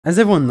As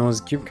everyone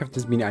knows, Cubecraft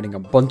has been adding a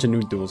bunch of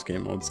new duels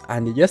game modes,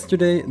 and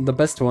yesterday, the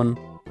best one,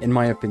 in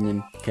my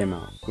opinion, came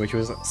out, which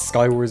was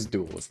SKYWARS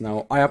Duels.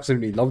 Now, I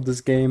absolutely love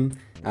this game.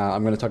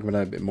 I'm going to talk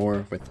about it a bit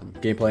more with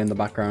gameplay in the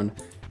background,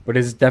 but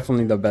it's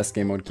definitely the best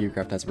game mode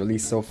Cubecraft has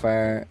released so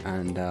far,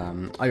 and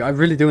I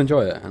really do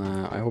enjoy it, and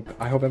I hope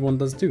everyone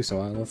does too, so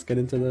let's get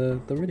into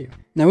the video.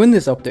 Now, in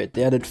this update,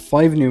 they added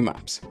 5 new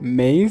maps: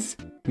 Maze,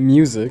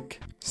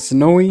 Music,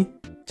 Snowy,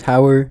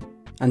 Tower,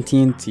 and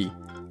TNT.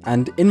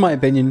 And in my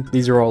opinion,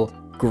 these are all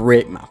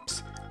great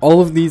maps.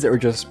 All of these are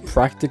just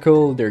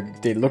practical,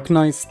 they look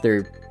nice,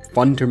 they're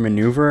fun to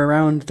maneuver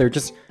around, they're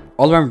just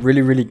all around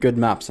really good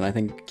maps, and I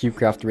think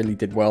Cubecraft really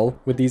did well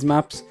with these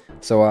maps.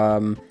 So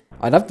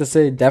I'd have to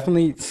say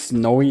definitely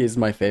Snowy is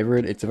my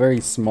favorite. It's a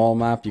very small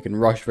map, you can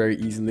rush very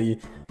easily,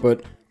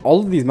 but all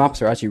of these maps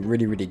are actually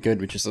really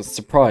good, which is a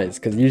surprise,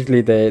 because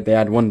usually they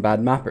add one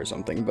bad map or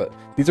something, but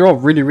these are all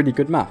really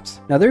good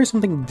maps. Now there is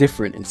something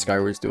different in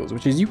SKYWARS Duels,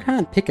 which is you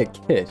can't pick a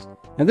kit.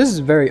 Now this is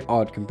very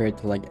odd compared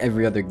to like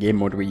every other game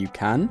mode where you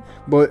can,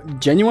 but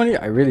genuinely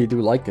I really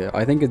do like it.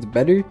 I think it's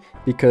better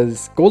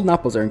because golden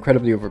apples are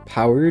incredibly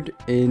overpowered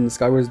in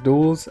SKYWARS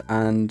Duels,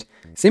 and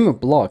same with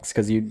blocks,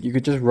 because you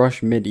could just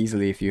rush mid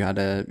easily if you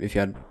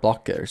had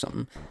block kit or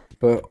something.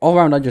 But all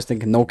around, I just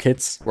think no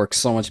kits works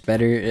so much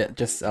better. It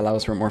just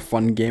allows for a more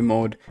fun game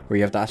mode where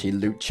you have to actually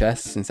loot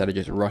chests instead of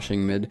just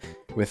rushing mid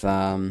with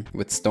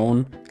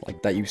stone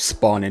like that you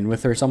spawn in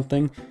with or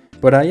something.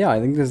 But yeah, I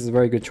think this is a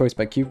very good choice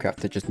by Cubecraft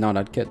to just not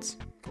add kits.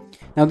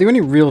 Now, the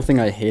only real thing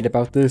I hate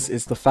about this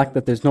is the fact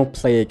that there's no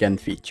play again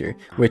feature,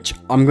 which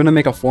I'm going to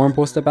make a forum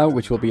post about,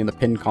 which will be in the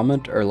pinned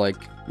comment or like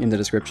in the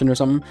description or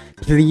something.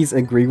 Please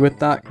agree with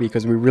that,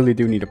 because we really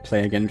do need a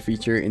play again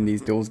feature in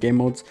these duels game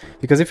modes.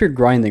 Because if you're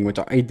grinding, which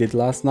I did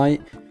last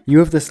night, you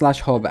have the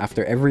 /hub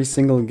after every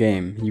single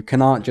game. You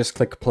cannot just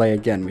click play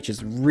again, which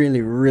is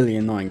really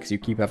annoying because you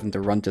keep having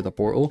to run to the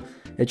portal.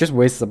 It just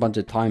wastes a bunch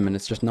of time and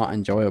it's just not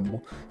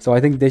enjoyable. So I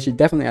think they should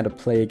definitely add a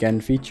play again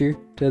feature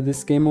to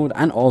this game mode,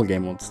 and all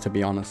game modes, to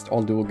be honest,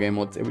 all duel game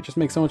modes. It would just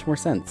make so much more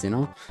sense, you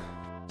know?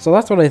 So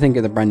that's what I think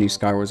of the brand new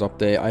SKYWARS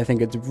update. I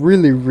think it's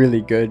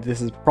really good.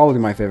 This is probably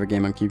my favorite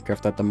game on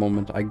Cubecraft at the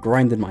moment. I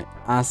grinded my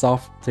ass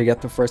off to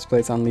get to first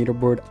place on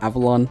leaderboard.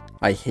 Avalon,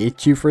 I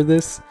hate you for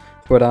this,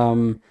 but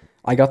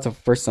I got to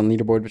first on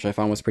leaderboard, which I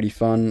found was pretty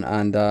fun,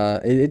 and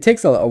it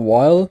takes a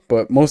while,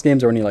 but most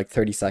games are only like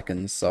 30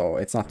 seconds, so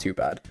it's not too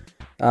bad.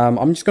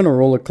 I'm just gonna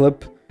roll a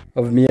clip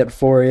of me at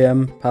 4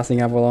 AM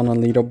passing Avalon on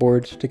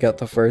leaderboard to get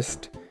to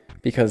first,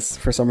 because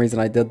for some reason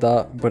I did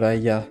that, but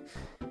yeah.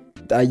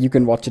 You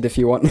can watch it if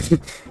you want.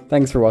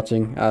 Thanks for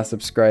watching,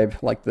 subscribe,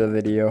 like the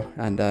video,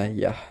 and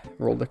yeah,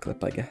 roll the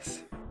clip, I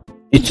guess.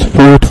 It's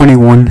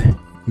 4:21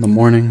 in the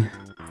morning.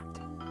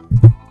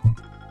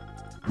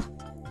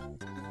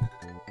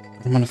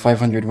 I'm on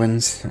 500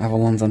 wins,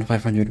 Avalon's on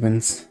 500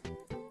 wins.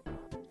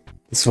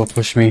 This will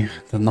push me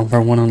to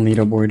 #1 on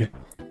leaderboard.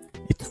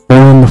 It's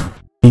 4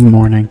 in the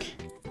morning.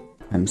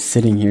 I'm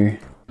sitting here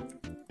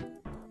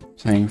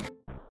playing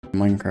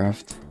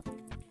Minecraft.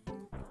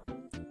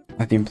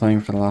 I've been playing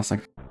for the last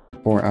like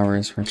 4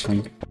 hours for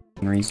some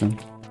reason.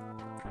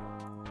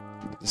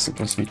 This is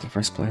supposed to be the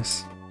first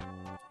place.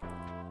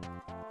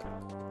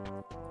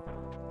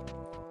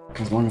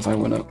 As long as I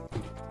win it.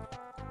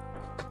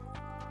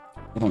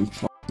 But I'm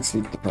fucking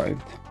sleep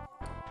deprived.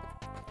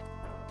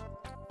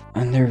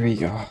 And there we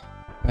go.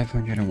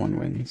 501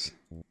 wins.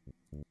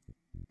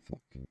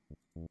 Fuck.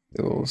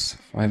 Duels.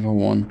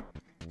 501.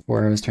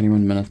 4 hours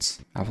 21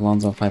 minutes.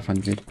 Avalon's on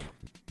 500.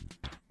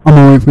 I'm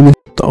away from the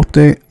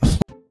update.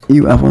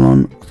 You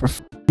Avalon for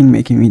f***ing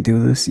making me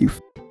do this, you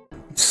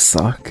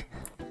suck.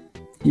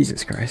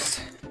 Jesus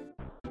Christ.